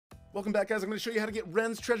Welcome back, guys. I'm going to show you how to get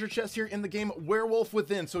Wren's treasure chest here in the game Werewolf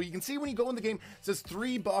Within. So you can see when you go in the game, it says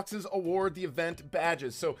 3 boxes award the event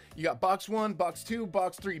badges. So you got box 1, box 2,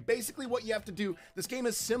 box 3. Basically what you have to do, this game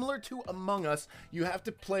is similar to Among Us. You have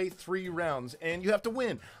to play 3 rounds and you have to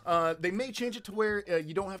win. They may change it to where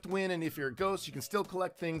you don't have to win, and if you're a ghost, you can still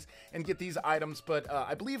collect things and get these items. But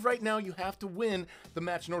I believe right now you have to win the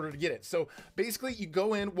match in order to get it. So basically you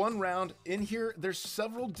go in 1 round. In here, there's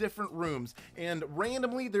several different rooms, and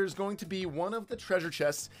randomly there's going to be one of the treasure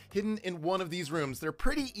chests hidden in one of these rooms. They're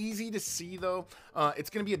pretty easy to see though.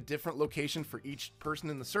 It's going to be a different location for each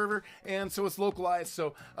person in the server, and so it's localized.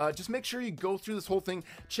 So just make sure you go through this whole thing,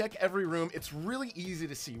 check every room. It's really easy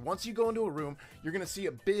to see. Once you go into a room, you're going to see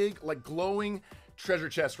a big, like, glowing treasure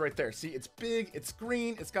chest right there. See, it's big, it's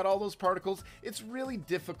green, it's got all those particles. It's really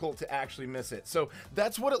difficult to actually miss it. So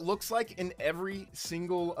that's what it looks like in every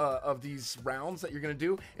single of these rounds that you're gonna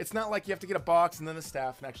do. It's not like you have to get a box and then a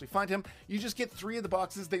staff and actually find him. You just get 3 of the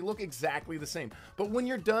boxes. They look exactly the same. But when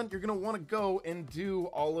you're done, you're gonna want to go and do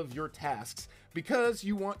all of your tasks because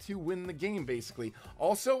you want to win the game, basically.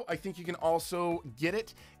 Also, I think you can also get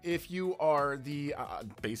it if you are the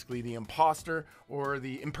basically the imposter or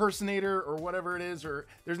the impersonator or whatever it is, or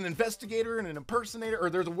there's an investigator and an impersonator, or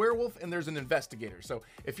there's a werewolf and there's an investigator. So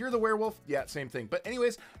if you're the werewolf, yeah, same thing. But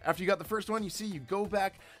anyways, after you got the first one, you see you go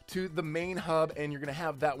back to the main hub and you're gonna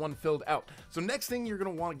have that one filled out. So next thing you're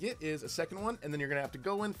gonna want to get is a second one, and then you're gonna have to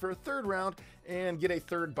go in for a 3rd round and get a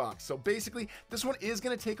 3rd box. So basically this one is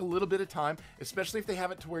going to take a little bit of time, especially if they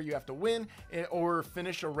have it to where you have to win or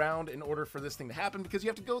finish a round in order for this thing to happen, because you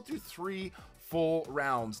have to go through 3 full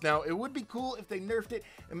rounds. Now it would be cool if they nerfed it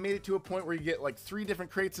and made it to a point where you get like 3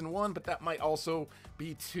 different crates in one, but that might also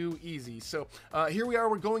be too easy. So here we are,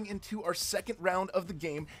 we're going into our 2nd round of the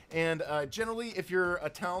game, and generally if you're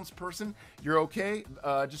a townsperson, you're okay.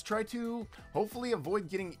 Just try to hopefully avoid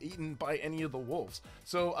getting eaten by any of the wolves.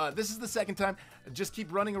 So this is the 2nd time. Just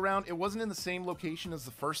keep running around. It wasn't in the same location as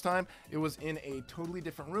the first time. It was in a totally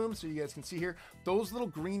different room. So you guys can see here, those little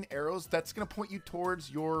green arrows, that's going to point you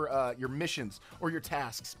towards your missions or your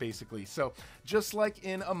tasks, basically. So just like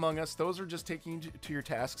in Among Us, those are just taking you to your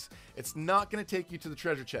tasks. It's not going to take you to the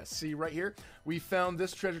treasure chest. See right here, we found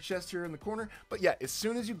this treasure chest here in the corner. But yeah, as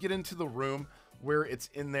soon as you get into the room where it's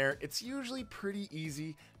in there, it's usually pretty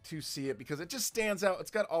easy to see it because it just stands out. It's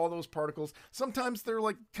got all those particles. Sometimes they're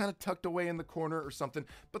like kind of tucked away in the corner or something,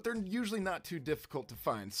 but they're usually not too difficult to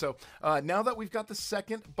find. So now that we've got the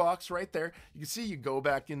 2nd box right there, you can see you go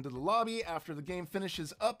back into the lobby after the game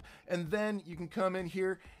finishes up, and then you can come in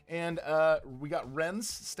here and we got Wren's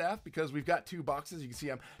staff because we've got 2 boxes. You can see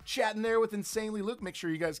I'm chatting there with Insanely Luke. Make sure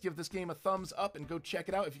you guys give this game a thumbs up and go check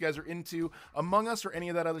it out if you guys are into Among Us or any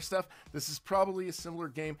of that other stuff. This is probably a similar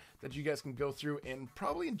game that you guys can go through and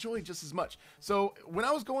probably enjoy just as much. So when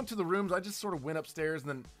I was going to the rooms, I just sort of went upstairs and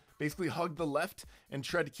then basically hugged the left and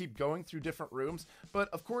tried to keep going through different rooms. But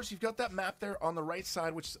of course you've got that map there on the right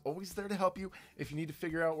side, which is always there to help you if you need to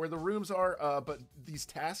figure out where the rooms are. But these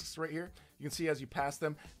tasks right here, you can see as you pass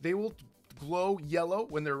them, they will glow yellow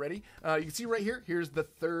when they're ready. You can see right here, here's the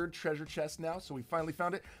 3rd treasure chest now. So we finally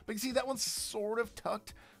found it, but you can see that one's sort of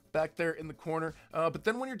tucked back there in the corner. But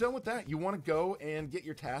then when you're done with that, you want to go and get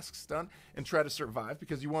your tasks done and try to survive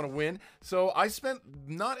because you want to win. So I spent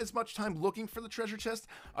not as much time looking for the treasure chest.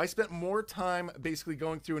 I spent more time basically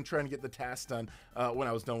going through and trying to get the tasks done when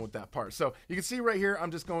I was done with that part. So you can see right here,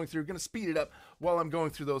 I'm just going through, going to speed it up while I'm going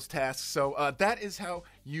through those tasks. So that is how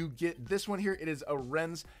you get this one here. It is a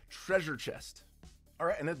Wren's treasure chest. All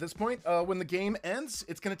right, and at this point, when the game ends,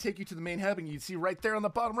 it's going to take you to the main hub, and you can see right there on the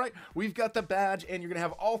bottom right, we've got the badge, and you're going to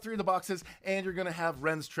have all 3 of the boxes, and you're going to have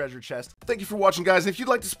Wren's treasure chest. Thank you for watching, guys, and if you'd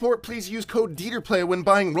like to support, please use code DeeterPlay when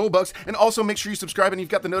buying Robux, and also make sure you subscribe and you've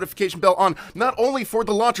got the notification bell on, not only for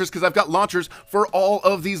the launchers, because I've got launchers for all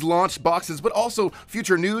of these launch boxes, but also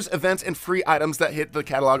future news, events, and free items that hit the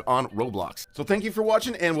catalog on Roblox. So thank you for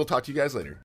watching, and we'll talk to you guys later.